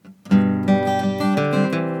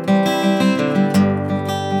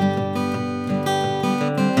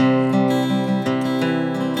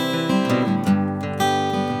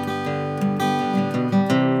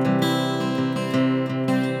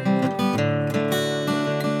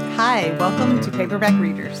Hi, welcome to Paperback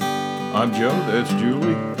Readers. I'm Joe, that's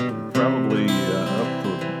Julie. Probably up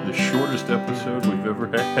for the shortest episode we've ever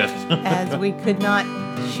had. As we could not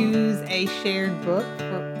choose a shared book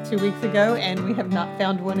for 2 weeks ago, and we have not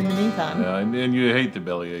found one in the meantime. Yeah, and you hate the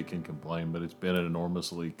bellyache and complain, but it's been an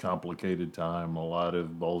enormously complicated time. A lot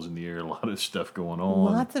of balls in the air, a lot of stuff going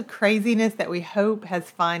on. Lots of craziness that we hope has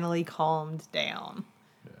finally calmed down.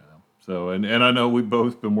 So, and I know we've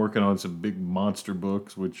both been working on some big monster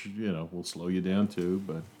books, which, will slow you down too,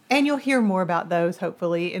 but... And you'll hear more about those,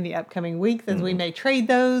 hopefully, in the upcoming weeks as we may trade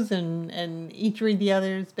those and each read the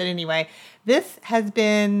others. But anyway, this has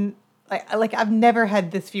been... Like I've never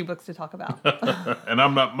had this few books to talk about. And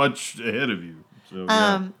I'm not much ahead of you. So,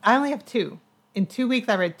 yeah. I only have 2. In 2 weeks,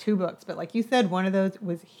 I read 2 books. But like you said, one of those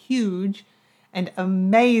was huge and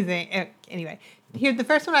amazing. Anyway, here, the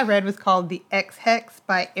first one I read was called The Ex-Hex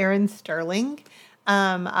by Erin Sterling.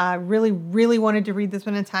 I really, really wanted to read this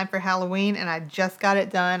one in time for Halloween, and I just got it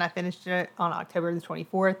done. I finished it on October the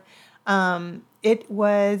 24th. It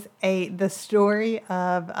was the story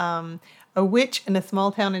of a witch in a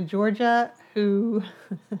small town in Georgia whose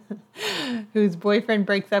boyfriend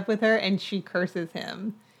breaks up with her, and she curses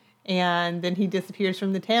him. And then he disappears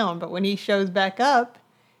from the town. But when he shows back up,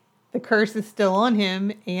 the curse is still on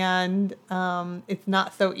him, and it's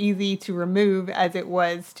not so easy to remove as it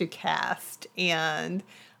was to cast. And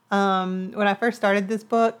when I first started this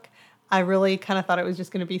book, I really kind of thought it was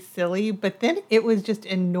just going to be silly, but then it was just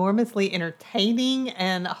enormously entertaining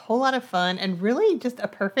and a whole lot of fun, and really just a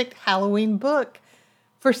perfect Halloween book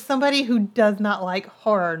for somebody who does not like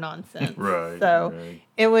horror nonsense. Right. So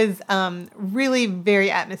it was really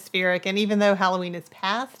very atmospheric. And even though Halloween is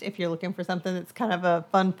past, if you're looking for something that's kind of a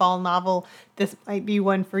fun fall novel, this might be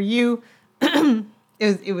one for you. It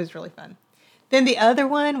was really fun. Then the other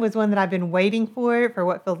one was one that I've been waiting for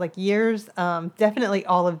what feels like years, definitely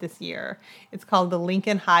all of this year. It's called The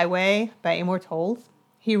Lincoln Highway by Amor Towles.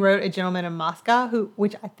 He wrote A Gentleman in Moscow,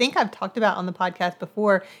 which I think I've talked about on the podcast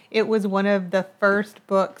before. It was one of the first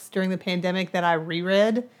books during the pandemic that I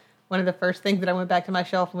reread. One of the first things that I went back to my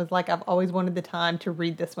shelf and was like, I've always wanted the time to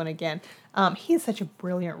read this one again. He's such a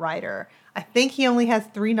brilliant writer. I think he only has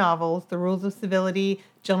 3 novels, The Rules of Civility,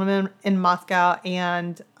 Gentleman in Moscow,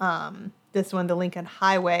 and this one, The Lincoln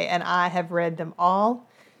Highway, and I have read them all.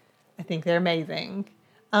 I think they're amazing.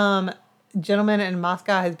 Gentleman in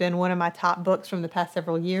Moscow has been one of my top books from the past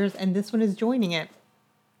several years, and this one is joining it.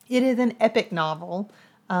 It is an epic novel.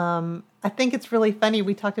 I think it's really funny.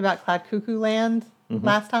 We talked about Cloud Cuckoo Land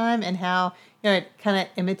last time, and how it kind of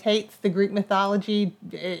imitates the Greek mythology.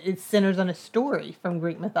 It centers on a story from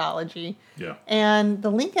Greek mythology. Yeah. And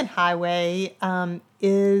The Lincoln Highway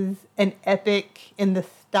is an epic in the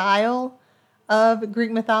style of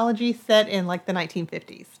Greek mythology set in like the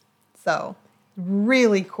 1950s. So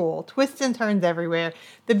really cool. Twists and turns everywhere.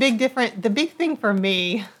 The big thing for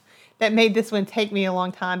me that made this one take me a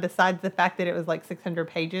long time, besides the fact that it was like 600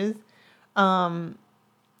 pages,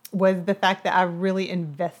 was the fact that I really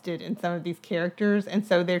invested in some of these characters, and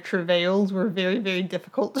so their travails were very, very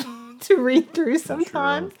difficult to read through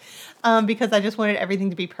sometimes, because I just wanted everything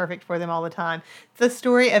to be perfect for them all the time. It's the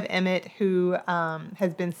story of Emmett, who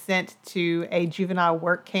has been sent to a juvenile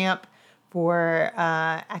work camp for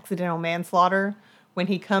accidental manslaughter. When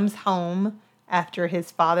he comes home after his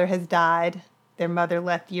father has died, their mother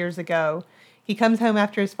left years ago, he comes home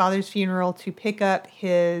after his father's funeral to pick up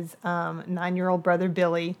his 9-year-old brother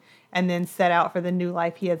Billy and then set out for the new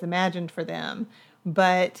life he has imagined for them.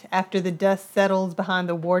 But after the dust settles behind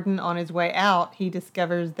the warden on his way out, he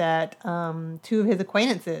discovers that 2 of his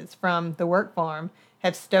acquaintances from the work farm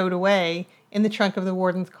have stowed away in the trunk of the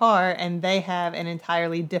warden's car, and they have an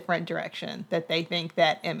entirely different direction that they think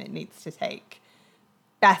that Emmett needs to take.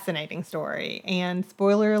 Fascinating story. And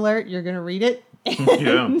spoiler alert, you're going to read it.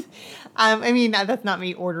 Yeah. I mean, that's not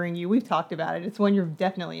me ordering you. We've talked about it. It's one you're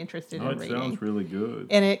definitely interested in reading. It sounds really good.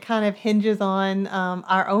 And it kind of hinges on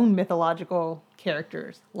our own mythological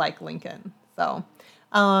characters like Lincoln. So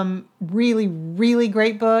really, really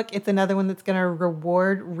great book. It's another one that's going to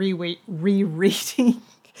reward rereading.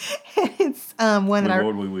 It's one that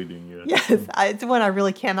it's one I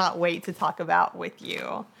really cannot wait to talk about with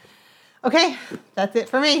you. Okay, that's it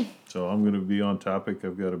for me. So I'm going to be on topic.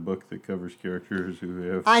 I've got a book that covers characters who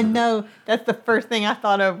have... I know. That's the first thing I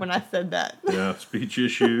thought of when I said that. Yeah, speech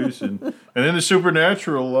issues. And then the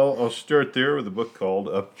supernatural, I'll start there with a book called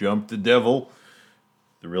Up Jumped the Devil,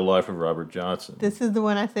 The Real Life of Robert Johnson. This is the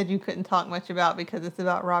one I said you couldn't talk much about because it's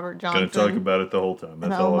about Robert Johnson. Going to talk about it the whole time.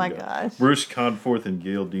 That's all I've got. Gosh. Bruce Conforth and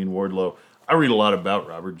Gail Dean Wardlow. I read a lot about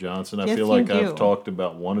Robert Johnson. I Yes, feel you like do. I've talked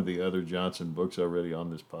about one of the other Johnson books already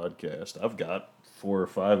on this podcast. I've got 4 or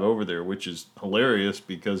 5 over there, which is hilarious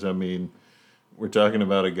because, I mean, we're talking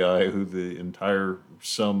about a guy who the entire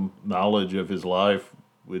some knowledge of his life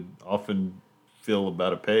would often fill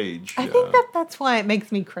about a page. I think that's why it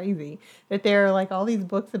makes me crazy that there are like all these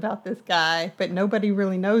books about this guy, but nobody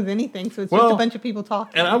really knows anything. So it's just Well, a bunch of people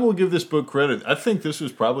talking. And I will give this book credit. I think this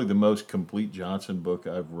was probably the most complete Johnson book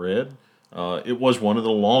I've read. It was one of the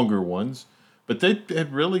longer ones, but they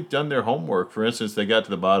had really done their homework. For instance, they got to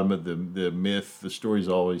the bottom of the myth. The story's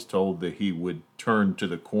always told that he would turn to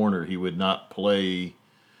the corner. He would not play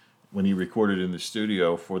when he recorded in the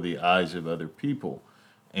studio for the eyes of other people.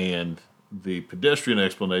 And the pedestrian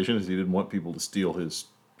explanation is he didn't want people to steal his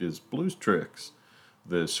blues tricks.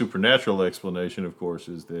 The supernatural explanation, of course,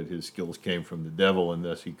 is that his skills came from the devil and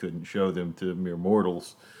thus he couldn't show them to mere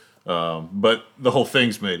mortals. But the whole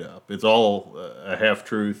thing's made up. It's all a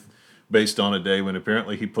half-truth based on a day when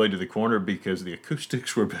apparently he played to the corner because the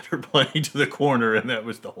acoustics were better playing to the corner, and that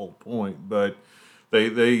was the whole point. But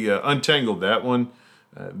they untangled that one.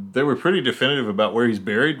 They were pretty definitive about where he's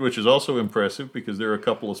buried, which is also impressive because there are a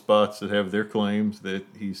couple of spots that have their claims that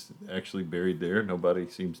he's actually buried there. Nobody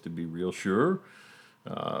seems to be real sure.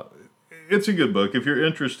 It's a good book. If you're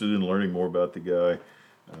interested in learning more about the guy,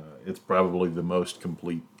 it's probably the most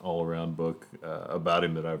complete all-around book about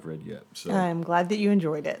him that I've read yet. So I'm glad that you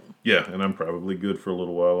enjoyed it. yeah, and I'm probably good for a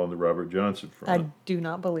little while on the Robert Johnson front. I do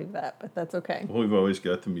not believe that, but that's okay. Well, we've always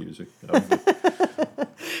got the music.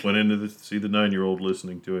 Went in to see the 9-year-old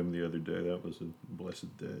listening to him the other day. That was a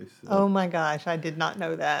blessed day. So, Oh my gosh, I did not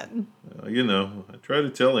know that. you know, I try to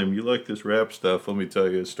tell him, you like this rap stuff. Let me tell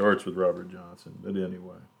you, it starts with Robert Johnson. But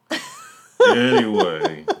anyway,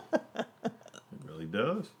 it really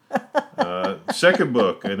does. Second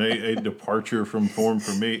book, and a departure from form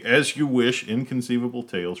for me, As You Wish, Inconceivable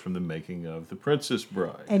Tales from the Making of The Princess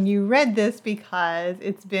Bride. And you read this because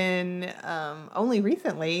it's been only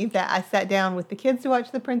recently that I sat down with the kids to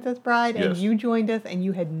watch The Princess Bride, and Yes. you joined us, and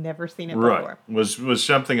you had never seen it Right. before. Was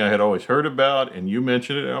something I had always heard about, and you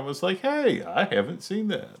mentioned it, and I was like, hey, I haven't seen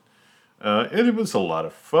that. And it was a lot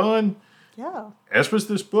of fun, Yeah. as was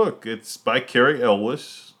this book. It's by Carrie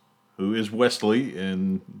Elwes, who is Wesley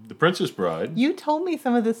in The Princess Bride. You told me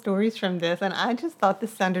some of the stories from this, and I just thought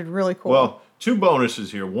this sounded really cool. Well, 2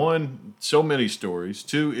 bonuses here. 1, so many stories.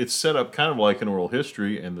 2, it's set up kind of like an oral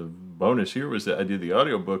history, and the bonus here was that I did the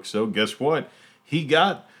audiobook, so guess what? He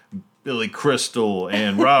got Billy Crystal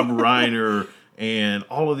and Rob Reiner and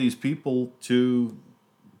all of these people to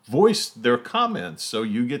voice their comments, so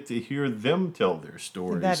you get to hear them tell their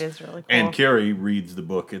stories. That is really cool. And Carrie reads the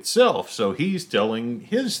book itself, so he's telling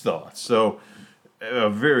his thoughts. So a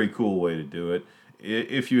very cool way to do it.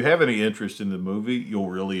 If you have any interest in the movie, you'll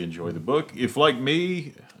really enjoy the book. If, like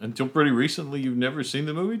me, until pretty recently, you've never seen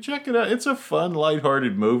the movie, check it out. It's a fun,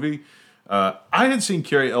 lighthearted movie. I had seen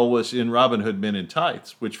Carrie Elwes in Robin Hood Men in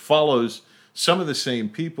Tights, which follows some of the same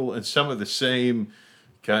people and some of the same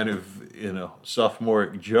kind of,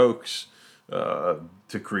 sophomoric jokes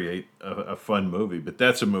to create a fun movie. But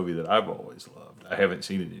that's a movie that I've always loved. I haven't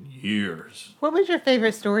seen it in years. What was your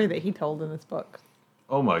favorite story that he told in this book?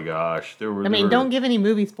 Oh my gosh, Don't give any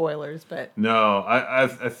movie spoilers, but No,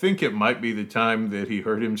 I think it might be the time that he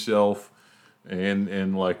hurt himself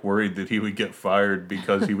and like worried that he would get fired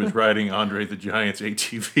because he was riding Andre the Giant's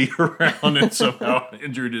ATV around and somehow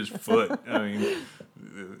injured his foot. I mean,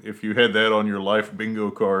 if you had that on your life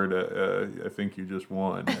bingo card, I think you just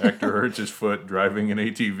won. Actor hurts his foot driving an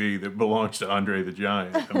ATV that belongs to Andre the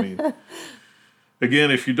Giant. I mean,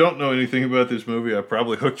 again, if you don't know anything about this movie, I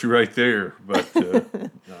probably hooked you right there. But no,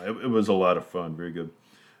 it was a lot of fun. Very good.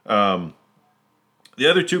 The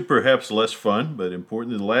other 2, perhaps less fun, but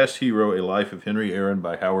important. The Last Hero, A Life of Henry Aaron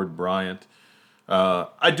by Howard Bryant.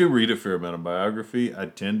 I do read a fair amount of biography. I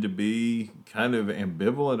tend to be kind of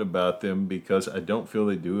ambivalent about them because I don't feel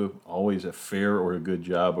they do always a fair or a good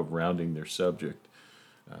job of rounding their subject.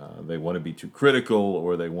 They want to be too critical,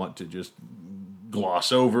 or they want to just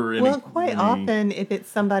gloss over any. well, quite often, if it's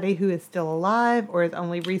somebody who is still alive or is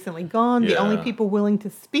only recently gone, the only Yeah. people willing to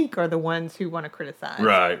speak are the ones who want to criticize.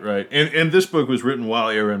 Right. And this book was written while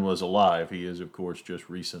Aaron was alive. He is, of course, just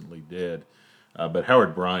recently dead. But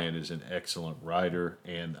Howard Bryant is an excellent writer,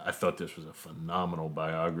 and I thought this was a phenomenal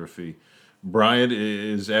biography. Bryant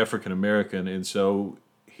is African American, and so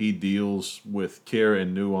he deals with care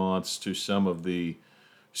and nuance to some of the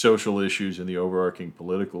social issues and the overarching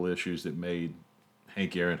political issues that made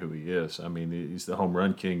Hank Aaron who he is. I mean, he's the home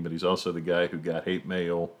run king, but he's also the guy who got hate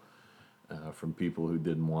mail from people who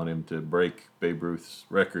didn't want him to break Babe Ruth's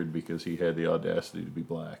record because he had the audacity to be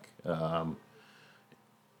black.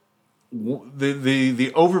 The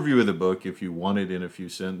overview of the book, if you want it in a few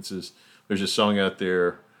sentences, there's a song out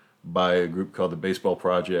there by a group called the Baseball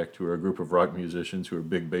Project, who are a group of rock musicians who are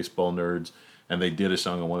big baseball nerds, and they did a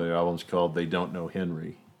song on one of their albums called "They Don't Know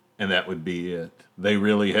Henry," and that would be it. They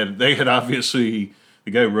had obviously,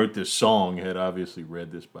 the guy who wrote this song had obviously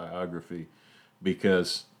read this biography,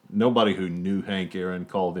 because nobody who knew Hank Aaron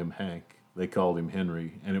called him Hank. They called him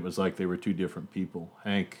Henry, and it was like they were two different people.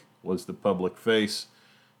 Hank was the public face.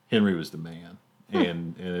 Henry was the man,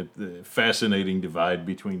 and the fascinating divide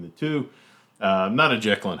between the two. Not a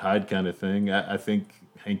Jekyll and Hyde kind of thing. I think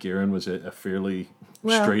Hank Aaron was a fairly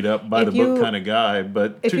straight up by the book kind of guy,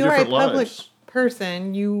 but two different lives. If you are a public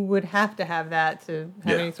person, you would have to have that to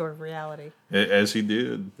have any sort of reality. As he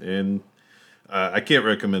did, and I can't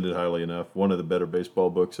recommend it highly enough. One of the better baseball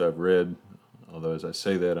books I've read. Although as I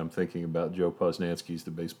say that, I'm thinking about Joe Posnanski's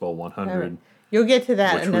The Baseball 100. You'll get to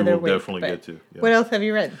that which another week. Which we will definitely get to. Yeah. What else have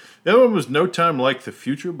you read? The other one was No Time Like the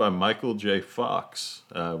Future by Michael J. Fox,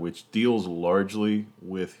 which deals largely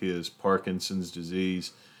with his Parkinson's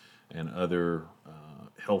disease and other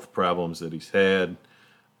health problems that he's had.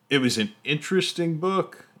 It was an interesting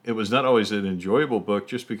book. It was not always an enjoyable book,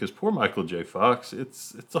 just because poor Michael J. Fox,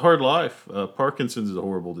 it's a hard life. Parkinson's is a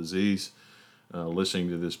horrible disease. Listening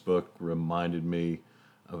to this book reminded me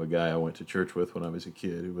of a guy I went to church with when I was a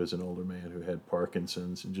kid, who was an older man who had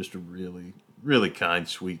Parkinson's, and just a really, really kind,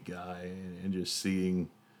 sweet guy, and just seeing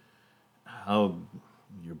how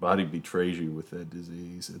your body betrays you with that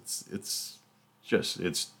disease. It's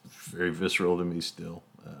very visceral to me still.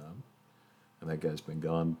 And that guy's been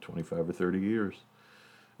gone 25 or 30 years.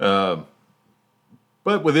 But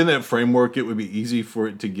within that framework, it would be easy for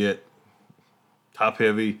it to get top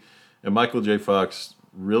heavy. And Michael J. Fox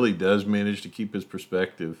really does manage to keep his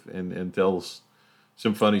perspective and tells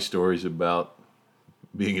some funny stories about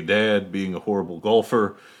being a dad, being a horrible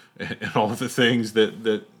golfer, and all of the things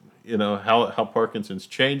that how Parkinson's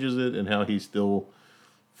changes it, and how he still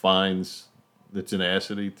finds the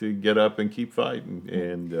tenacity to get up and keep fighting.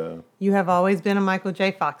 And you have always been a Michael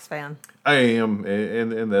J. Fox fan. I am,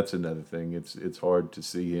 and that's another thing. It's hard to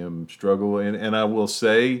see him struggle, and I will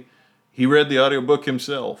say he read the audiobook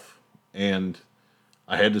himself, and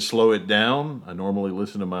I had to slow it down. I normally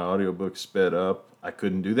listen to my audiobook sped up. I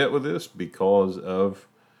couldn't do that with this because of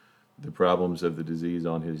the problems of the disease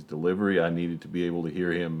on his delivery. I needed to be able to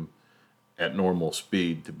hear him at normal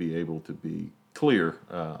speed to be able to be clear.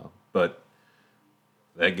 But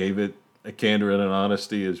that gave it a candor and an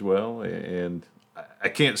honesty as well. And I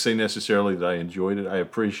can't say necessarily that I enjoyed it. I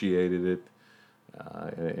appreciated it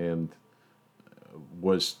and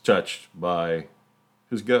was touched by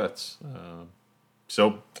his guts.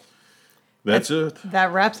 So that's it.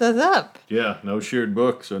 That wraps us up. Yeah, no shared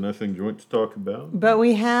book, so nothing joint to talk about. But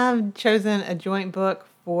we have chosen a joint book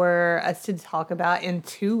for us to talk about in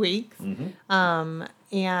 2 weeks. Mm-hmm.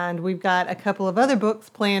 And we've got a couple of other books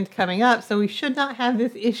planned coming up, so we should not have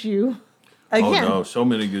this issue again. Oh, no, so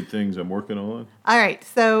many good things I'm working on. All right,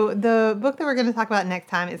 so the book that we're going to talk about next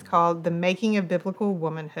time is called The Making of Biblical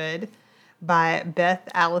Womanhood by Beth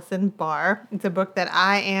Allison Barr. It's a book that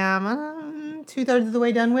I am 2/3 of the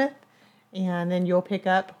way done with, and then you'll pick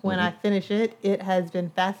up when I finish it. It has been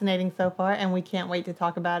fascinating so far, and we can't wait to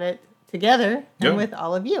talk about it together and with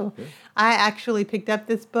all of you. Yeah. I actually picked up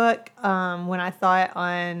this book when I saw it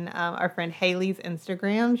on our friend Haley's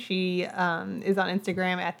Instagram. She is on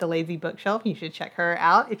Instagram at The Lazy Bookshelf. You should check her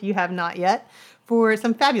out if you have not yet for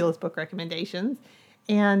some fabulous book recommendations.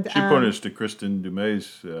 And she pointed us to Kristen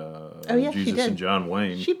Dumais, Jesus and John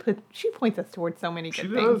Wayne. She points us towards so many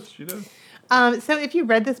good things. She does. So if you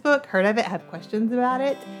read this book, heard of it, have questions about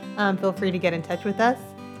it, feel free to get in touch with us.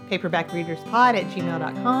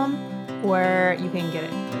 paperbackreaderspod@gmail.com, or you can get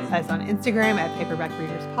us on Instagram at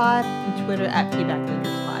paperbackreaderspod and Twitter at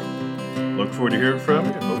pbackreaderspod. Look forward to hearing from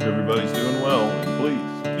you. Hope everybody's doing well, and please